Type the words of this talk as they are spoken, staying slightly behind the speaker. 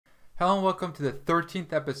Hello and welcome to the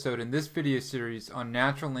 13th episode in this video series on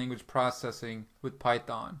natural language processing with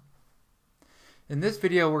Python. In this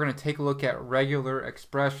video, we're going to take a look at regular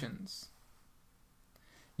expressions.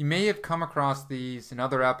 You may have come across these in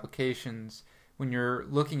other applications when you're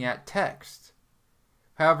looking at text.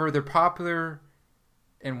 However, they're popular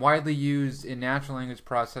and widely used in natural language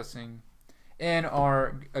processing and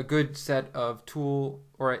are a good set of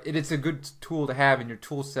it's a good tool to have in your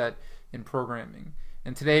tool set in programming.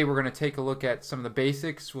 And today we're going to take a look at some of the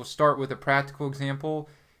basics. We'll start with a practical example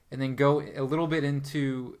and then go a little bit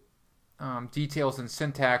into details and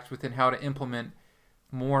syntax within how to implement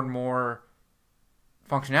more and more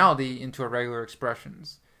functionality into our regular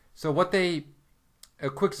expressions. So a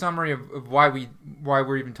quick summary of why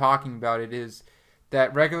we're even talking about it is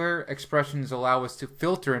that regular expressions allow us to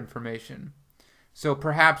filter information. So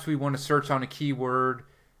perhaps we want to search on a keyword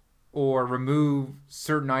or remove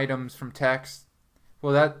certain items from text.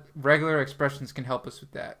 Well, that regular expressions can help us with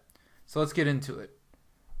that. So let's get into it.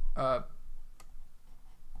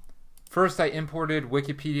 First, I imported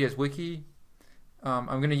Wikipedia's wiki. I'm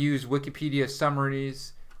going to use Wikipedia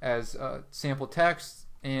summaries as sample text,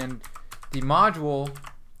 and the module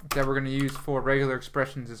that we're going to use for regular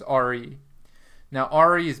expressions is RE. Now,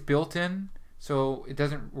 RE is built in, so it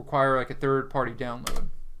doesn't require like a third-party download.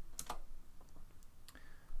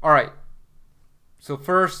 All right. So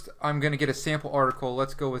first, I'm going to get a sample article.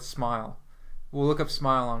 Let's go with smile. We'll look up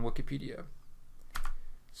smile on Wikipedia.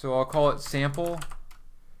 So I'll call it sample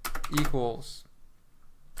equals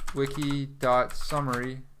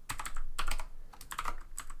wiki.summary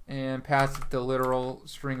and pass it the literal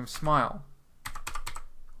string of smile.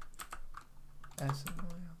 That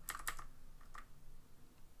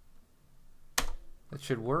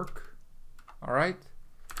should work. All right.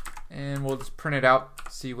 And we'll just print it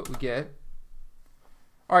out, see what we get.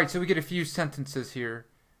 Alright, so we get a few sentences here.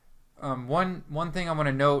 One thing I want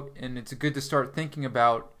to note, and it's good to start thinking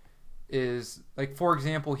about, is, like, for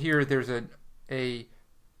example, here there's a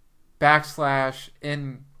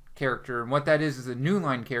 \n character, and what that is a new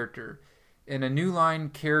line character. And a new line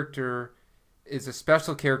character is a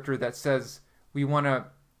special character that says we want to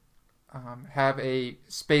have a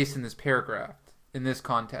space in this paragraph, in this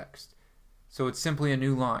context. So it's simply a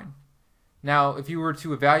new line. Now, if you were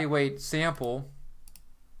to evaluate sample,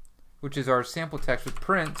 which is our sample text with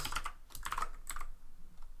print,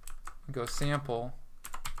 go sample.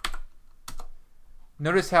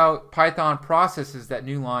 Notice how Python processes that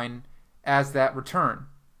new line as that return.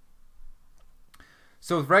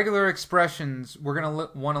 So with regular expressions, we're going to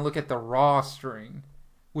want to look at the raw string,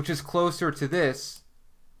 which is closer to this,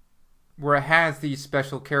 where it has these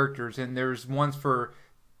special characters, and there's ones for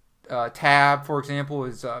tab, for example,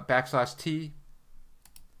 is \t.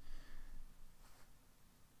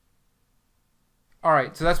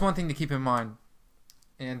 Alright, so that's one thing to keep in mind.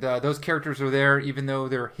 And those characters are there even though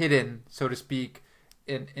they're hidden, so to speak,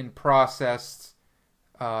 in processed,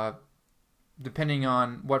 depending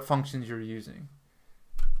on what functions you're using.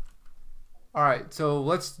 Alright, so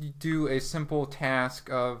let's do a simple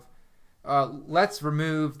task of, let's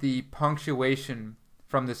remove the punctuation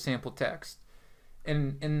from the sample text.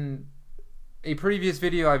 In a previous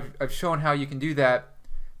video, I've shown how you can do that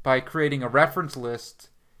by creating a reference list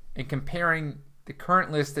and comparing the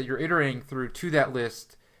current list that you're iterating through to that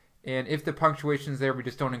list, and if the punctuation is there, we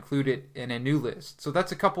just don't include it in a new list. So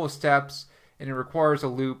that's a couple of steps, and it requires a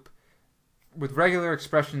loop. With regular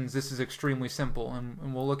expressions, this is extremely simple,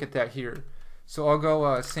 and we'll look at that here. So I'll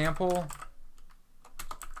go sample,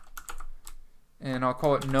 and I'll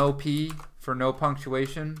call it no p for no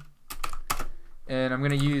punctuation, and I'm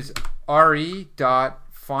going to use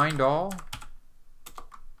re.findAll.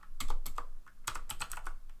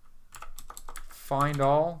 Find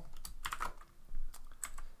all,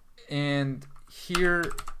 and here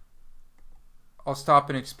I'll stop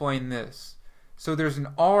and explain this. So there's an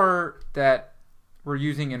R that we're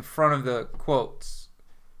using in front of the quotes,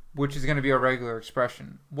 which is going to be our regular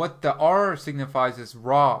expression. What the R signifies is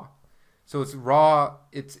raw. So it's raw.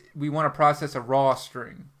 We want to process a raw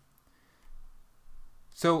string.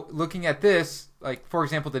 So looking at this, like for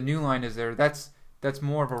example, the new line is there. That's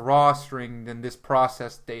more of a raw string than this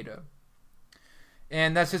processed data.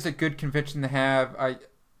 And that's just a good convention to have.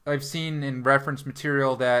 I've seen in reference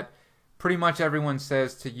material that pretty much everyone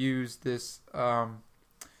says to use this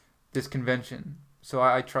this convention. So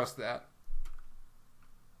I trust that.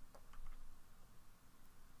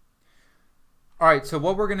 Alright, so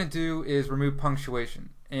what we're going to do is remove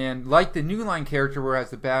punctuation. And like the new line character where it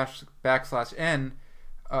has the \n,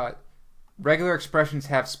 regular expressions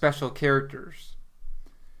have special characters.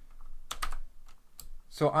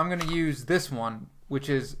 So I'm going to use this one, which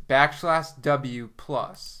is \W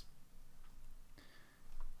plus.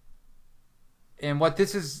 And what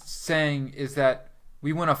this is saying is that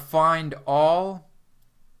we want to find all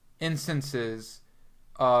instances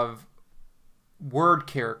of word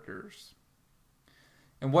characters.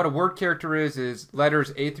 And what a word character is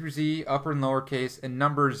letters A through Z, upper and lowercase, and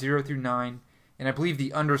numbers 0 through 9. And I believe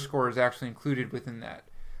the underscore is actually included within that.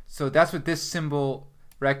 So that's what this symbol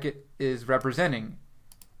is representing.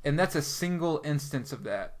 And that's a single instance of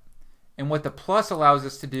that. And what the plus allows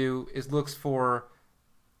us to do is looks for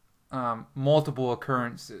multiple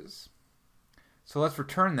occurrences. So let's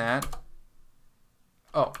return that.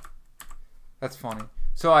 Oh, that's funny.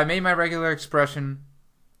 So I made my regular expression,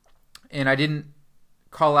 and I didn't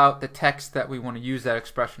call out the text that we want to use that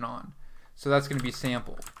expression on. So that's going to be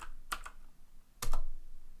sample.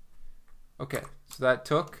 Okay, so that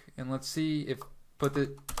took, and let's see if we'll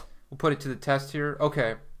put it to the test here.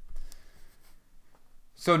 Okay.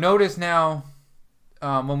 So notice now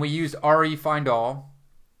when we use RE find all,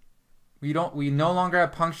 we no longer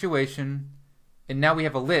have punctuation, and now we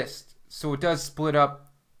have a list. So it does split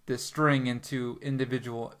up the string into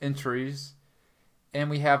individual entries,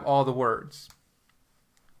 and we have all the words.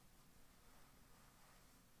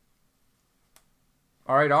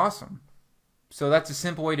 All right, awesome. So that's a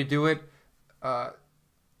simple way to do it.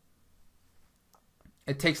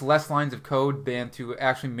 It takes less lines of code than to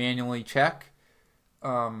actually manually check.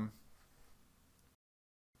 So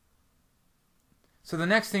the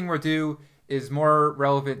next thing we'll do is more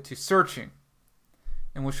relevant to searching,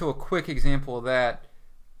 and we'll show a quick example of that.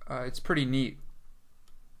 It's pretty neat.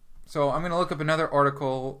 So I'm going to look up another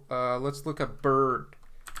article. Let's look up bird.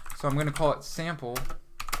 So I'm going to call it sample,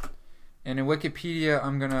 and in Wikipedia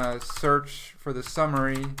I'm going to search for the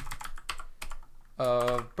summary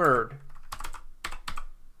of bird.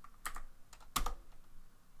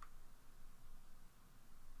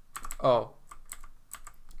 Oh,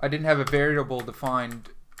 I didn't have a variable defined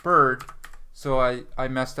bird, so I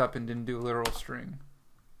messed up and didn't do a literal string.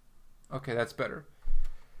 Okay, that's better.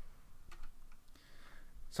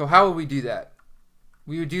 So how would we do that?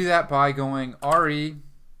 We would do that by going re.findAll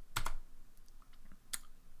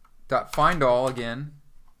again.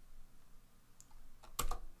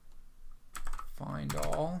 Find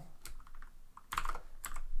all.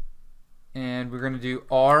 And we're going to do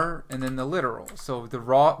R and then the literal. So the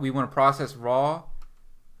raw, we want to process raw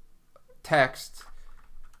text,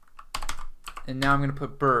 and now I'm going to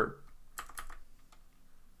put bird.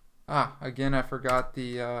 Again, I forgot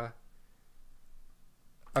the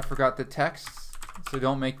text, so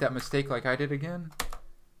don't make that mistake like I did again.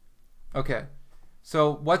 Okay,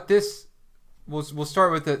 so what this we'll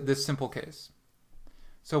start with this simple case.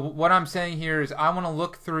 So what I'm saying here is I want to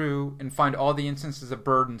look through and find all the instances of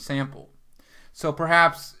bird and sample. So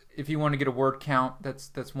perhaps if you want to get a word count,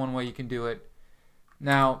 that's one way you can do it.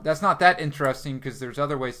 Now that's not that interesting because there's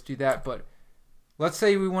other ways to do that, but let's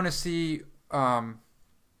say we want to see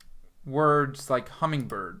words like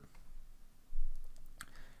hummingbird.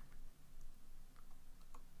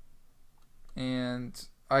 And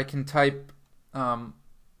I can type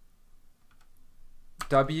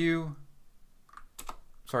 \W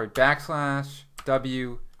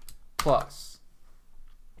plus.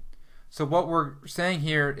 So what we're saying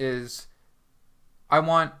here is I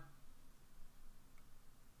want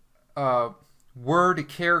word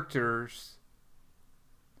characters,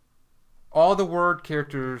 all the word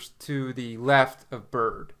characters to the left of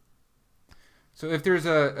bird. So if there's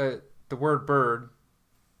the word bird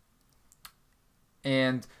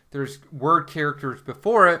and there's word characters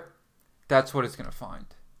before it, that's what it's going to find.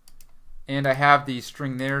 And I have the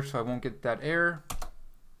string there, so I won't get that error.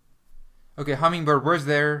 Okay, hummingbird was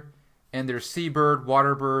there, and there's seabird,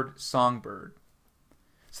 waterbird, songbird.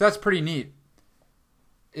 So that's pretty neat.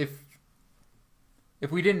 If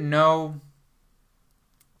we didn't know,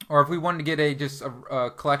 or if we wanted to get just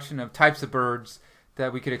a collection of types of birds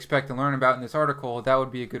that we could expect to learn about in this article, that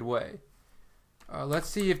would be a good way. Let's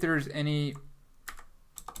see if there's any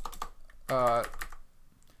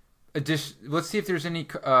let's see if there's any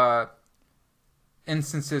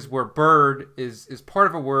instances where bird is part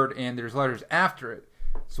of a word and there's letters after it.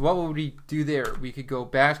 So what would we do there? We could go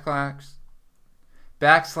backslash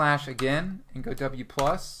again and go W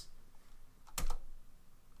plus.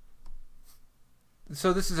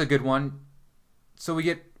 So this is a good one. So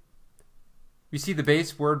we see the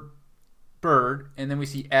base word bird, and then we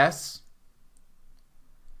see S,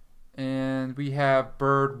 and we have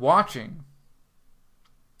bird watching.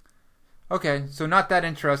 Okay, so not that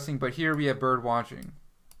interesting, but here we have bird watching.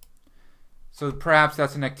 So perhaps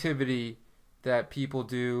that's an activity that people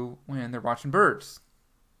do when they're watching birds.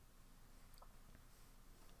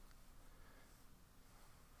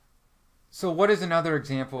 So what is another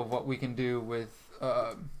example of what we can do with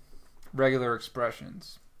regular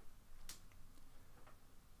expressions?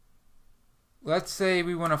 Let's say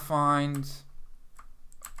we want to find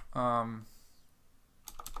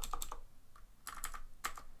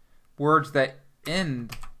words that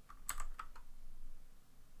end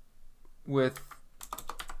with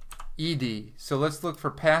ed. So let's look for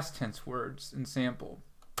past tense words in sample.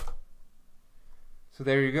 So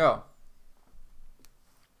there you go.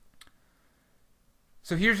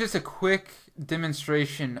 So here's just a quick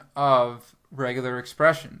demonstration of regular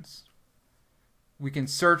expressions. We can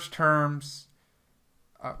search terms.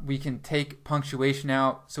 We can take punctuation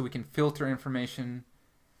out so we can filter information.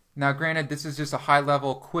 Now granted, this is just a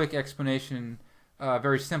high-level, quick explanation,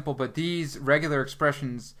 very simple, but these regular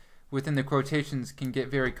expressions within the quotations can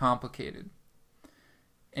get very complicated.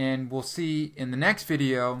 And we'll see in the next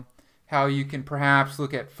video how you can perhaps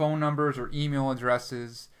look at phone numbers or email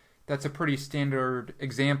addresses. That's a pretty standard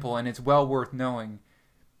example, and it's well worth knowing,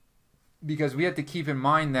 because we have to keep in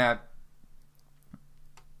mind that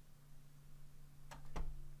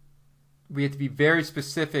we have to be very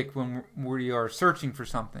specific when we are searching for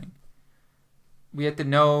something. We have to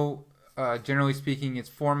know, generally speaking, its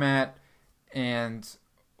format,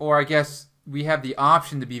 or I guess we have the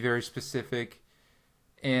option to be very specific,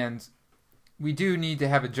 and we do need to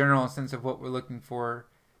have a general sense of what we're looking for.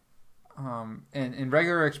 And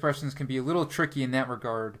regular expressions can be a little tricky in that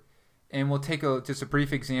regard. And we'll take just a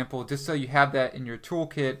brief example just so you have that in your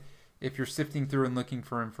toolkit if you're sifting through and looking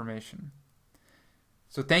for information.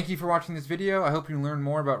 So thank you for watching this video. I hope you learned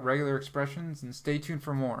more about regular expressions, and stay tuned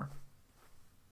for more.